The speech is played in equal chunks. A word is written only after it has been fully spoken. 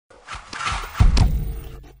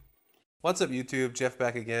What's up YouTube? Jeff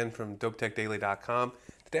back again from dopetechdaily.com.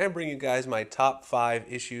 Today I'm bringing you guys my top 5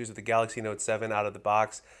 issues of the Galaxy Note 7 out of the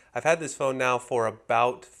box. I've had this phone now for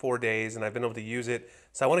about 4 days and I've been able to use it.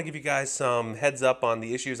 So I want to give you guys some heads up on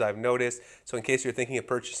the issues I've noticed. So in case you're thinking of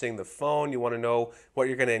purchasing the phone, you want to know what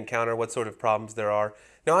you're going to encounter, what sort of problems there are.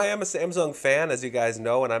 Now I am a Samsung fan, as you guys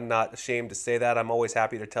know, and I'm not ashamed to say that. I'm always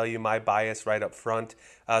happy to tell you my bias right up front.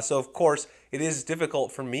 So of course, it is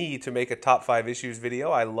difficult for me to make a top 5 issues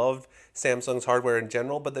video. I love Samsung's hardware in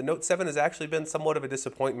general, but the Note 7 has actually been somewhat of a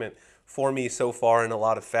disappointment for me so far in a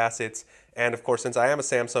lot of facets. And of course, since I am a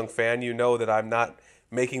Samsung fan, you know that I'm not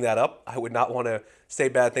making that up. I would not want to say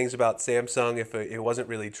bad things about Samsung if it wasn't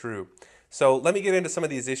really true. So let me get into some of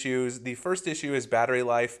these issues. The first issue is battery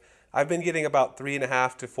life. I've been getting about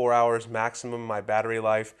 3.5 to 4 hours maximum my battery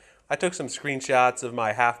life. I took some screenshots of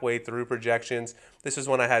my halfway through projections. This is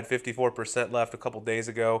when I had 54% left a couple days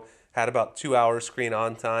ago. Had about 2 hours screen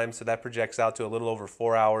on time, so that projects out to a little over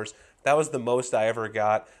 4 hours. That was the most I ever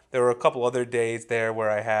got. There were a couple other days there where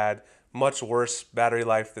I had much worse battery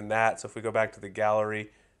life than that. So if we go back to the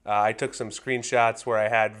gallery, I took some screenshots where I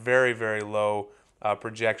had very, very low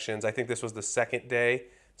projections. I think this was the second day.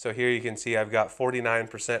 So here you can see I've got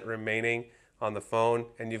 49% remaining on the phone,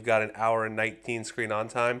 and you've got an hour and 19 screen on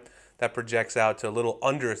time. That projects out to a little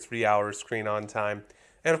under 3 hours screen on time.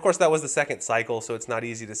 And of course, that was the second cycle, so it's not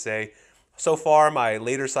easy to say. So far, my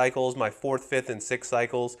later cycles, my fourth, fifth, and sixth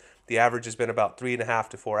cycles, the average has been about 3.5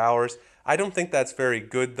 to 4 hours. I don't think that's very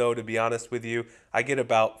good, though, to be honest with you. I get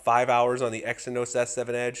about 5 hours on the Exynos S7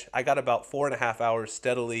 Edge. I got about 4.5 hours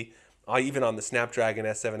steadily, even on the Snapdragon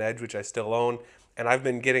S7 Edge, which I still own. And I've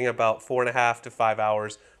been getting about 4.5 to 5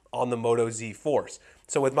 hours on the Moto Z Force.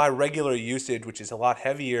 So with my regular usage, which is a lot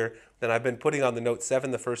heavier than I've been putting on the Note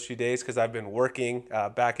 7 the first few days because I've been working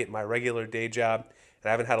back at my regular day job, and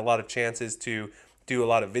I haven't had a lot of chances to do a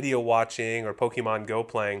lot of video watching or Pokemon Go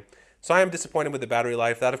playing. So I am disappointed with the battery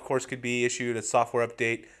life. That, of course, could be issued a software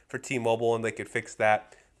update for T-Mobile and they could fix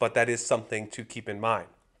that, but that is something to keep in mind.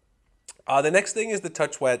 The next thing is the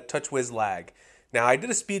TouchWiz lag. Now, I did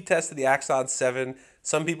a speed test of the Axon 7.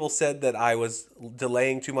 Some people said that I was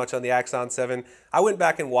delaying too much on the Axon 7. I went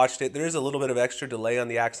back and watched it. There is a little bit of extra delay on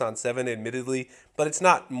the Axon 7, admittedly, but it's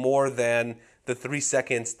not more than the 3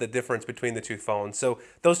 seconds, the difference between the two phones. So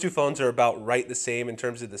those two phones are about right the same in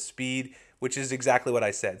terms of the speed, which is exactly what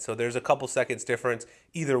I said. So there's a couple seconds difference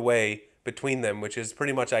either way between them, which is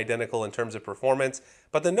pretty much identical in terms of performance.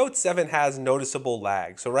 But the Note 7 has noticeable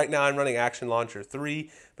lag. So right now I'm running Action Launcher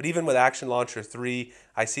 3, but even with Action Launcher 3,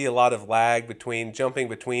 I see a lot of lag between jumping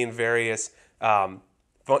between various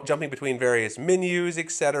menus,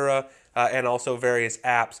 etc., and also various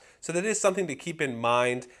apps. So that is something to keep in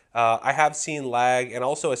mind. I have seen lag, and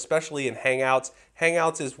also especially in Hangouts.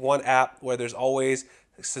 Hangouts is one app where there's always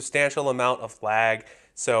a substantial amount of lag.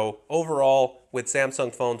 So overall, with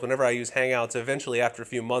Samsung phones, whenever I use Hangouts, eventually after a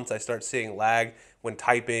few months, I start seeing lag when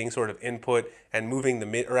typing sort of input and moving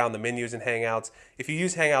around the menus in Hangouts. If you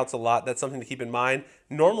use Hangouts a lot, that's something to keep in mind.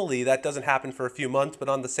 Normally, that doesn't happen for a few months, but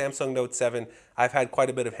on the Samsung Note 7, I've had quite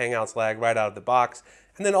a bit of Hangouts lag right out of the box.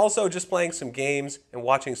 And then also just playing some games and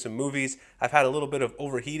watching some movies, I've had a little bit of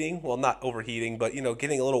overheating. Well, not overheating, but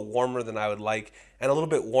getting a little warmer than I would like, and a little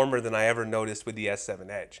bit warmer than I ever noticed with the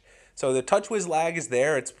S7 Edge. So the TouchWiz lag is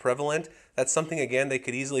there, it's prevalent. That's something, again, they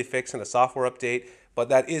could easily fix in a software update, but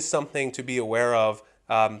that is something to be aware of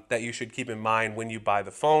that you should keep in mind when you buy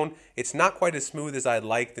the phone. It's not quite as smooth as I'd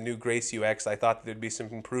like the new Grace UX. I thought there'd be some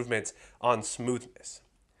improvements on smoothness.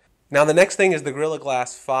 Now the next thing is the Gorilla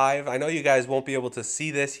Glass 5. I know you guys won't be able to see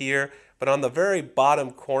this here, but on the very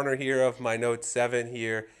bottom corner here of my Note 7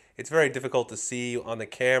 here, it's very difficult to see on the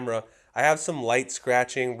camera. I have some light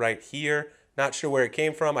scratching right here. Not sure where it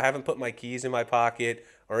came from. I haven't put my keys in my pocket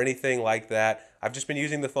or anything like that. I've just been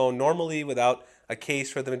using the phone normally without a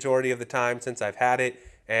case for the majority of the time since I've had it,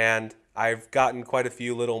 and I've gotten quite a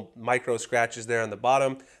few little micro scratches there on the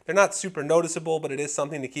bottom. They're not super noticeable, but it is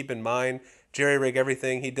something to keep in mind. Jerry Rig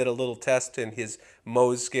Everything, he did a little test in his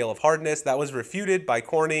Mohs scale of hardness. That was refuted by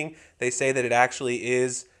Corning. They say that it actually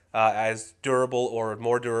is as durable or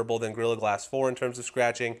more durable than Gorilla Glass 4 in terms of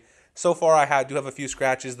scratching. So far, I do have a few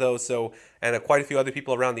scratches though, and quite a few other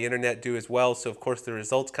people around the internet do as well. So of course, the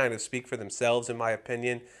results kind of speak for themselves, in my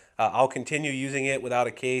opinion. I'll continue using it without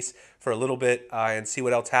a case for a little bit and see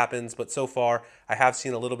what else happens. But so far, I have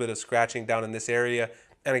seen a little bit of scratching down in this area.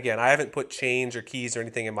 And again, I haven't put change or keys or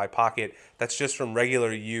anything in my pocket. That's just from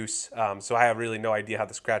regular use. So I have really no idea how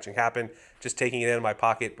the scratching happened. Just taking it in my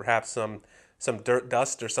pocket, perhaps some dirt,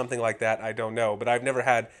 dust or something like that, I don't know. But I've never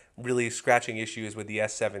had really scratching issues with the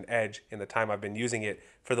S7 Edge in the time I've been using it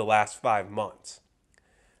for the last 5 months.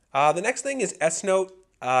 The next thing is S Note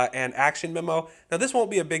and Action Memo. Now this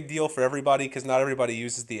won't be a big deal for everybody because not everybody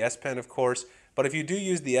uses the S Pen, of course. But if you do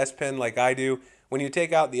use the S Pen like I do, when you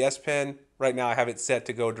take out the S Pen, right now I have it set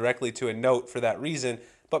to go directly to a note for that reason.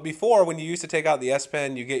 But before, when you used to take out the S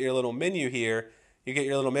Pen, you get your little menu here. You get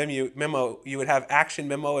your little memo. You would have Action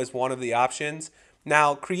Memo as one of the options.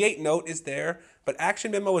 Now, Create Note is there, but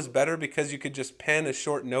Action Memo is better because you could just pen a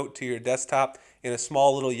short note to your desktop in a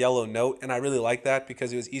small little yellow note, and I really like that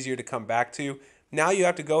because it was easier to come back to. Now you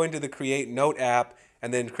have to go into the Create Note app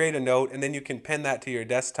and then create a note, and then you can pen that to your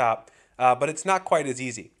desktop, but it's not quite as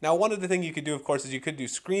easy. Now, one of the things you could do, of course, is you could do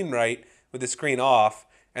Screen Write with the screen off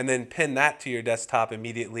and then pin that to your desktop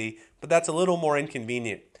immediately, but that's a little more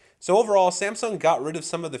inconvenient. So overall, Samsung got rid of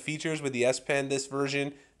some of the features with the S Pen this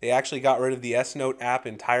version. They actually got rid of the S Note app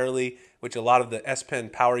entirely, which a lot of the S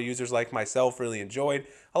Pen power users like myself really enjoyed.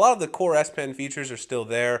 A lot of the core S Pen features are still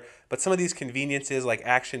there, but some of these conveniences like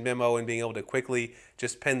Action Memo and being able to quickly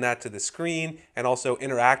just pin that to the screen and also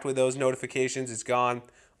interact with those notifications is gone.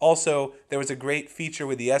 Also, there was a great feature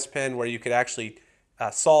with the S Pen where you could actually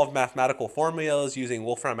solve mathematical formulas using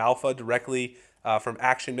Wolfram Alpha directly from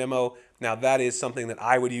Action Memo. Now that is something that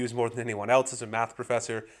I would use more than anyone else as a math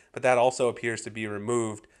professor, but that also appears to be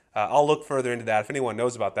removed. I'll look further into that. If anyone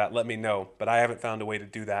knows about that, let me know, but I haven't found a way to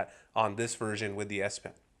do that on this version with the S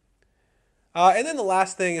Pen. And then the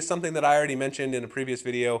last thing is something that I already mentioned in a previous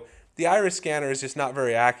video. The iris scanner is just not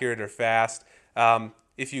very accurate or fast.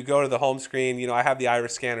 If you go to the home screen, you know, I have the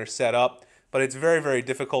iris scanner set up, but it's very, very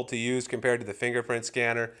difficult to use compared to the fingerprint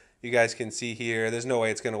scanner. You guys can see here, there's no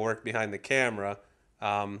way it's going to work behind the camera.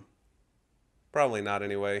 Probably not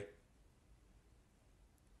anyway.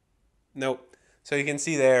 Nope. So you can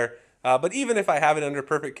see there, but even if I have it under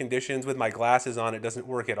perfect conditions with my glasses on, it doesn't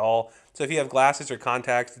work at all. So if you have glasses or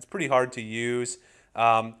contacts, it's pretty hard to use,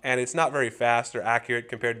 and it's not very fast or accurate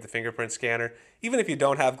compared to the fingerprint scanner. Even if you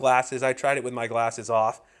don't have glasses, I tried it with my glasses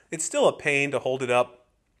off. It's still a pain to hold it up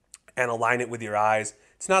and align it with your eyes.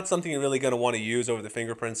 It's not something you're really going to want to use over the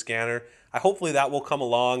fingerprint scanner. Hopefully that will come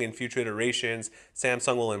along in future iterations.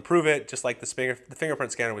 Samsung will improve it, just like the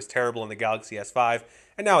fingerprint scanner was terrible on the Galaxy S5,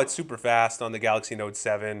 and now it's super fast on the Galaxy Note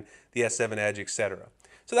 7, the S7 Edge, etc.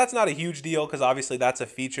 So that's not a huge deal because obviously that's a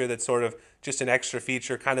feature that's sort of just an extra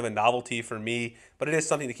feature, kind of a novelty for me, but it is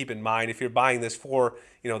something to keep in mind. If you're buying this for,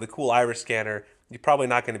 the cool iris scanner, you're probably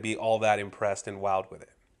not going to be all that impressed and wowed with it.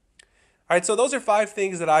 All right, so those are 5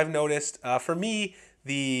 things that I've noticed. For me,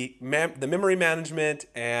 the memory management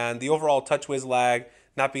and the overall TouchWiz lag,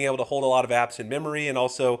 not being able to hold a lot of apps in memory, and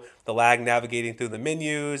also the lag navigating through the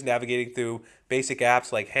menus, navigating through basic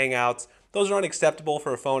apps like Hangouts, those are unacceptable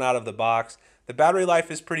for a phone out of the box. The battery life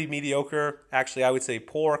is pretty mediocre. Actually, I would say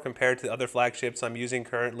poor compared to the other flagships I'm using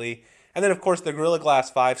currently. And then, of course, the Gorilla Glass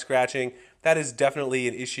 5 scratching, that is definitely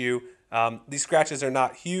an issue. These scratches are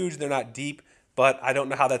not huge, they're not deep, but I don't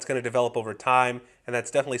know how that's going to develop over time, and that's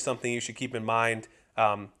definitely something you should keep in mind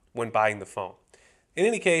when buying the phone. In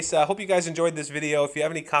any case, I hope you guys enjoyed this video. If you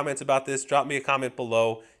have any comments about this, drop me a comment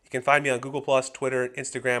below. You can find me on Google+, Twitter,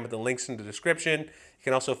 Instagram with the links in the description. You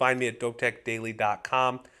can also find me at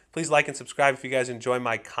dopetechdaily.com. Please like and subscribe if you guys enjoy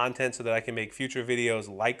my content so that I can make future videos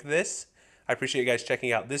like this. I appreciate you guys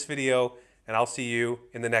checking out this video, and I'll see you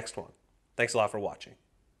in the next one. Thanks a lot for watching.